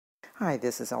Hi,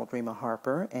 this is Aldreama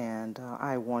Harper, and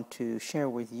I want to share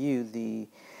with you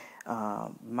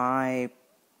my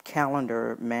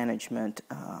calendar management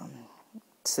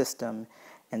system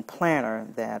and planner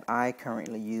that I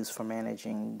currently use for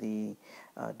managing the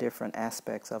different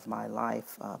aspects of my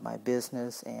life, my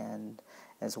business, and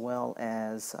as well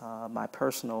as my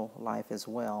personal life as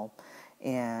well.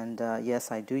 And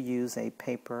yes, I do use a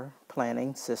paper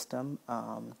planning system.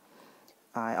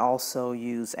 I also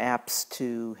use apps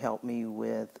to help me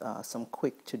with some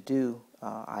quick to-do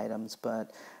items,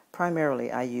 but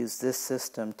primarily I use this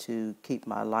system to keep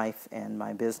my life and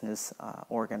my business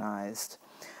organized.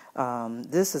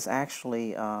 This is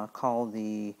actually called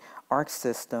the ARC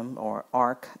system, or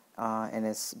ARC, and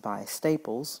it's by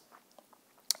Staples.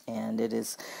 And it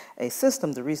is a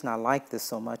system. The reason I like this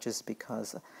so much is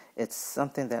because it's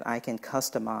something that I can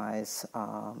customize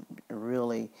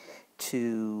really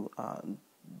to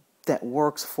that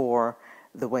works for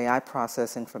the way I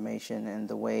process information and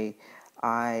the way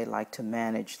I like to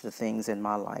manage the things in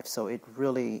my life. So it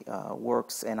really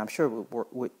works, and I'm sure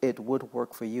it would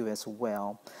work for you as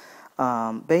well.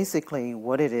 Basically,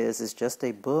 what it is just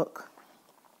a book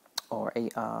or a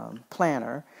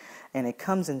planner, and it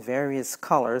comes in various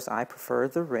colors. I prefer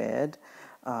the red,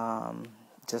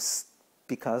 just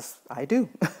because I do.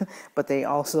 But they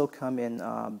also come in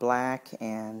black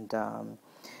and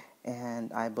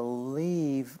I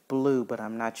believe blue, but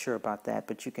I'm not sure about that.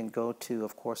 But you can go to,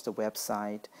 of course, the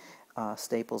website,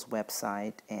 Staples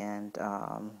website, and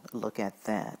look at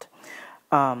that.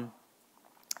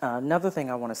 Another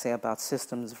thing I want to say about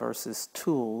systems versus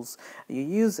tools, you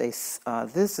use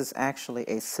this is actually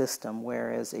a system,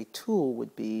 whereas a tool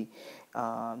would be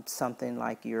something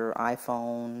like your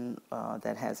iPhone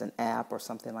that has an app or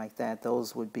something like that.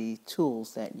 Those would be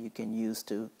tools that you can use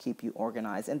to keep you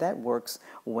organized, and that works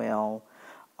well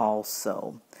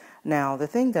also. Now, the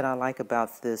thing that I like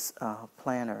about this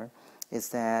planner is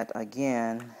that,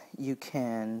 again, you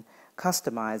can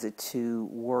customize it to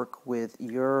work with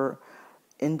your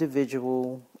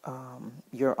individual,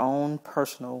 your own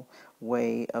personal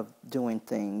way of doing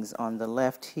things. On the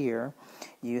left here,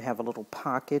 you have a little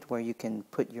pocket where you can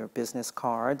put your business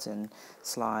cards and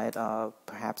slide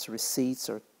perhaps receipts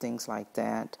or things like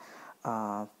that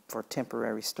for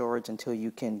temporary storage until you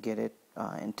can get it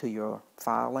into your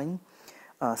filing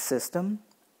system.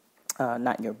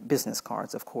 Not your business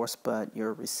cards, of course, but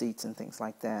your receipts and things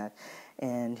like that.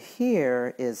 And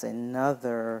here is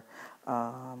another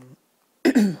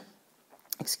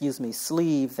excuse me,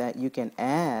 sleeve that you can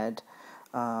add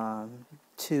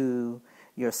to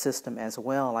your system as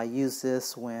well. I use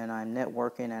this when I'm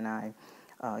networking and I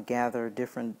gather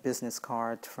different business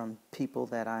cards from people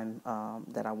that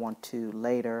that I want to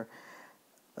later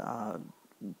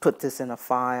put this in a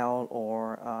file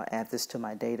or add this to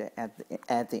my data,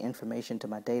 add the information to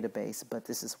my database. But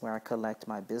this is where I collect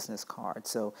my business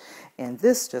cards. So, and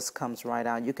this just comes right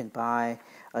out. You can buy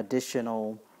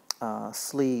additional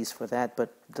sleeves for that,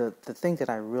 but the thing that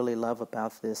I really love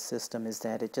about this system is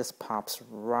that it just pops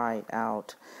right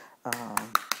out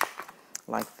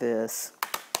like this,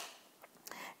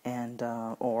 and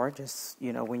or just,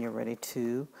 you know, when you're ready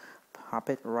to pop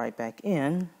it right back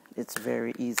in, it's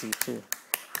very easy to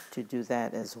do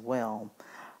that as well.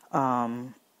 The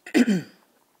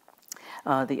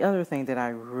other thing that I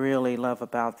really love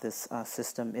about this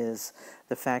system is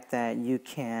the fact that you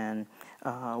can,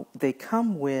 they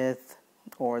come with,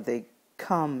 or they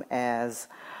come as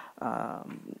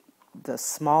the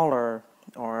smaller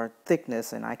or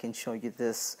thickness, and I can show you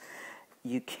this.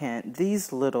 You can,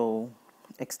 these little,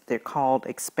 they're called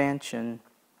expansion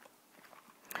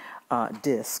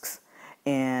discs,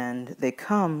 and they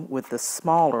come with the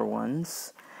smaller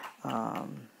ones,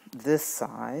 this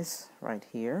size right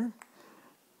here.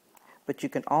 But you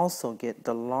can also get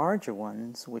the larger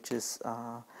ones, which is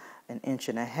 1.5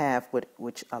 inches,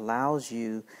 which allows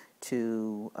you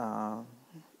to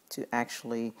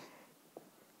actually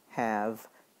have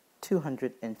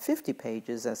 250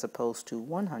 pages as opposed to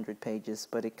 100 pages.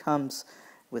 But it comes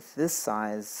with this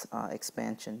size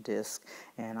expansion disc,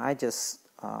 and I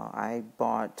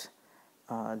bought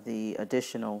the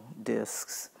additional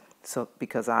discs. So,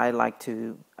 because I like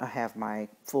to have my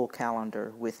full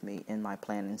calendar with me in my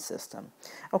planning system.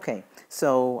 Okay,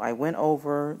 so I went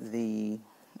over the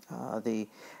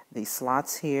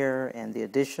slots here and the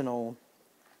additional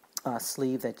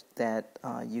sleeve that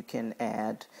you can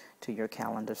add to your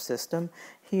calendar system.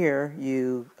 Here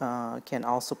you can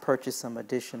also purchase some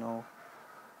additional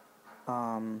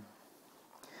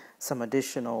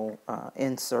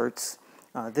inserts.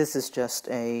 This is just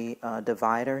a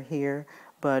divider here,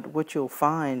 But what you'll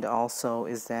find also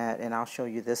is that, and I'll show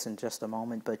you this in just a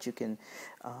moment, but you can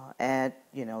add,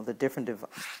 the different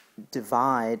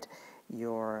divide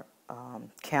your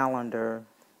calendar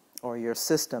or your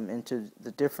system into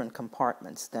the different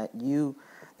compartments that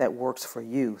works for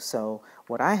you. So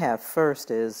what I have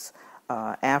first is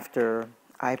after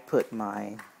I put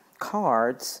my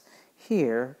cards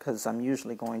here, because I'm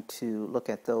usually going to look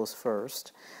at those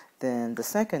first, then the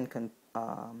second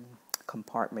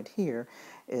compartment here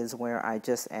is where I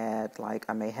just add, like,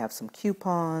 I may have some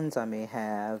coupons, I may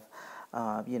have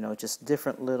just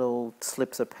different little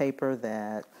slips of paper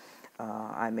that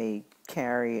I may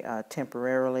carry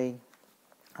temporarily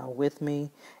with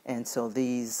me, and so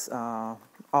these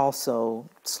also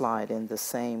slide in the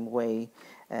same way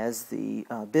as the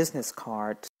business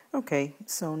card. Okay,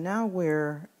 so now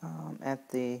we're at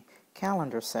the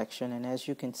calendar section, and as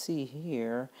you can see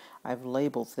here, I've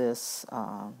labeled this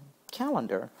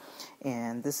calendar,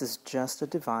 and this is just a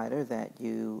divider that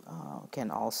you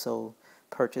can also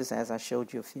purchase, as I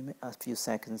showed you a few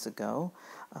seconds ago.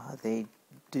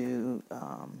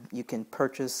 You can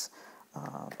purchase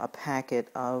a packet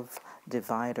of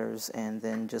dividers and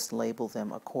then just label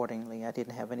them accordingly. I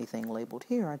didn't have anything labeled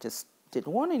here. I just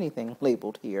didn't want anything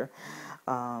labeled here.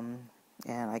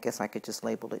 And I guess I could just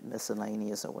label it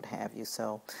miscellaneous or what have you.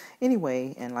 So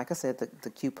anyway, and like I said, the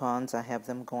coupons, I have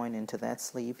them going into that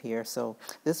sleeve here. So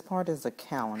this part is a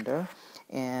calendar,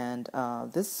 and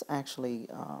this actually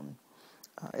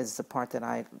is the part that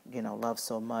I love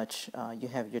so much. You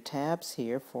have your tabs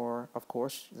here for, of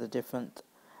course,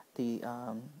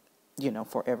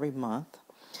 for every month,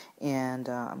 and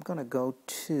I'm going to go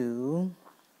to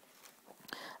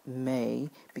May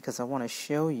because I want to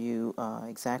show you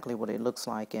exactly what it looks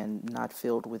like and not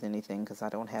filled with anything, because I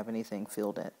don't have anything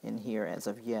filled in here as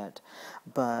of yet.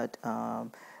 But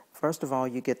first of all,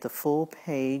 you get the full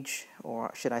page,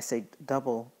 or should I say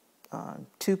double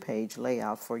two-page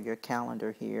layout for your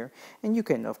calendar here, and you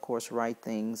can of course write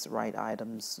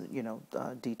items,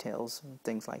 details,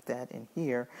 things like that in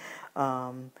here.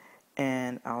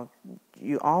 And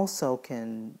you also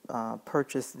can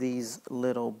purchase these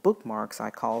little bookmarks, I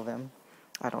call them.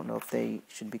 I don't know if they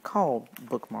should be called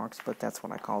bookmarks, but that's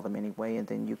what I call them anyway. And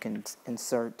then you can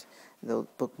insert those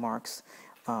bookmarks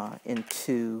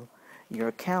into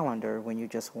your calendar when you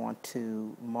just want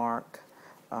to mark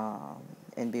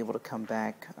and be able to come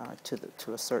back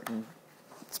to a certain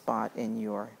spot in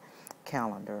your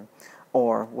calendar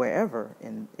or wherever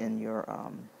in your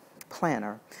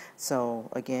planner. So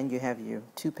again, you have your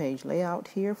two-page layout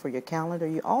here for your calendar.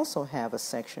 You also have a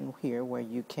section here where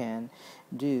you can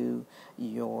do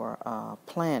your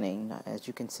planning. As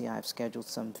you can see, I've scheduled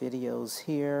some videos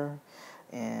here,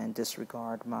 and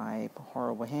disregard my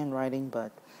horrible handwriting,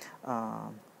 but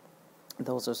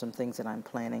those are some things that I'm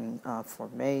planning for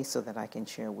May so that I can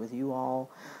share with you all.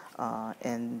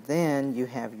 And then you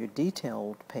have your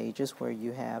detailed pages where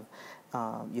you have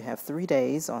 3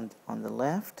 days on the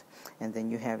left, and then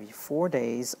you have your 4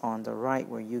 days on the right,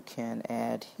 where you can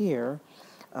add here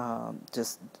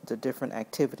just the different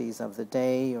activities of the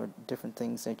day or different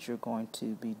things that you're going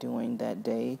to be doing that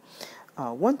day.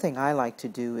 One thing I like to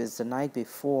do is the night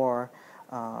before,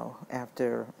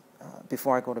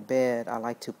 before I go to bed, I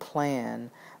like to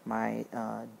plan my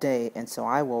day, and so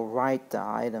I will write the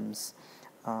items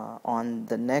on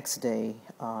the next day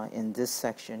in this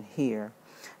section here.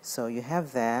 So you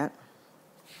have that,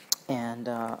 and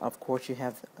of course you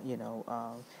have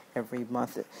every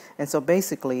month, and so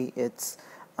basically it's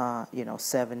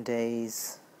 7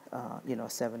 days,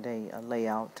 7-day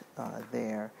layout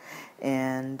there,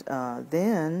 and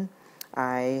then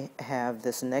I have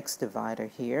this next divider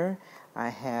here. I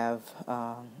have,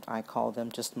 I call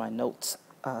them just my notes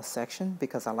section,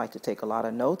 because I like to take a lot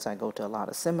of notes. I go to a lot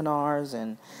of seminars,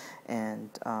 and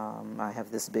I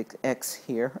have this big X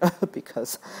here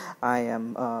because I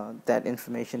am, that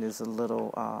information is a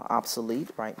little obsolete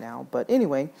right now. But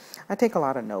anyway, I take a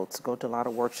lot of notes, go to a lot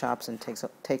of workshops and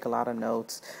take a lot of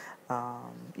notes,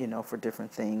 for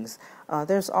different things.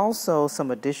 There's also some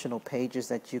additional pages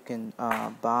that you can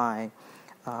buy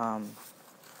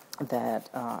that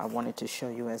I wanted to show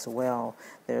you as well.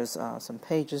 There's some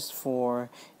pages for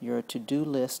your to-do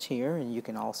list here, and you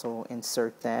can also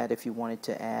insert that if you wanted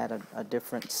to add a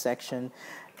different section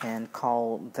and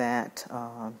call that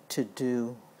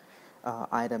to-do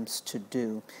items to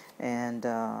do. And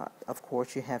of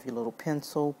course you have your little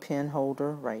pencil pen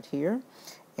holder right here,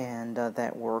 and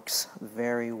that works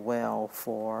very well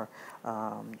for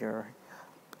your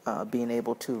being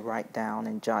able to write down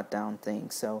and jot down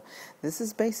things. So this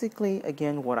is basically,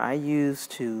 again, what I use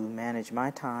to manage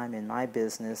my time in my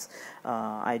business.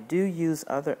 I do use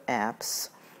other apps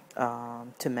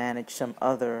to manage some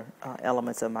other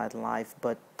elements of my life,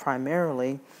 but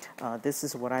primarily this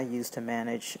is what I use to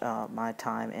manage my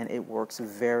time, and it works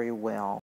very well.